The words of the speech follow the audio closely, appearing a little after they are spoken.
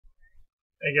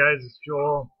Hey guys, it's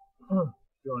Joel.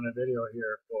 Doing a video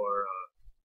here for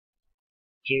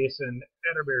Jason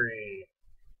Atterbury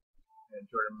and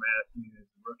Jordan Mathews,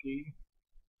 rookie.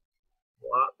 A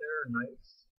lot there,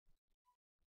 nice.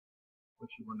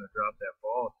 Wish he wouldn't have dropped that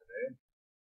ball today.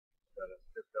 Got it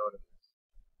stripped out of his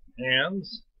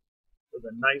hands. Would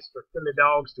have been nice for Philly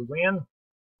Dogs to win.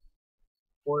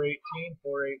 418,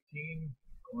 418.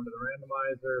 Going to the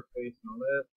randomizer, facing the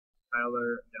list.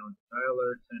 Tyler, down to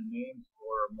Tyler, 10 names, 4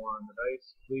 or more on the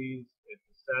dice, please. It's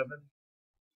a 7.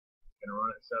 Gonna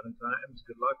run it 7 times.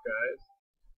 Good luck, guys.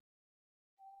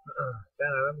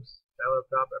 10 items. Tyler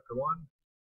top after 1.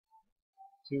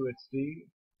 2, it's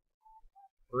Steve.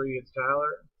 3, it's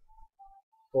Tyler.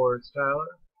 4, it's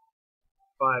Tyler.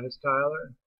 5, it's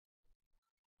Tyler.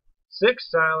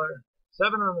 6, Tyler.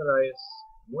 7 on the dice.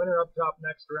 Winner up top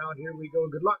next round. Here we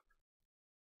go. Good luck.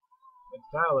 It's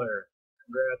Tyler.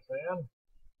 Congrats, man.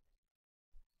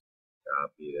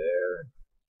 Copy there.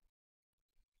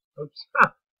 Oops.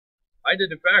 I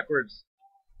did it backwards.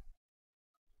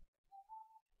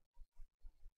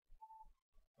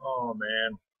 Oh,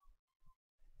 man.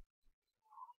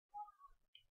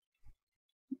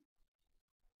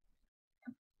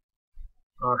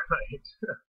 All right.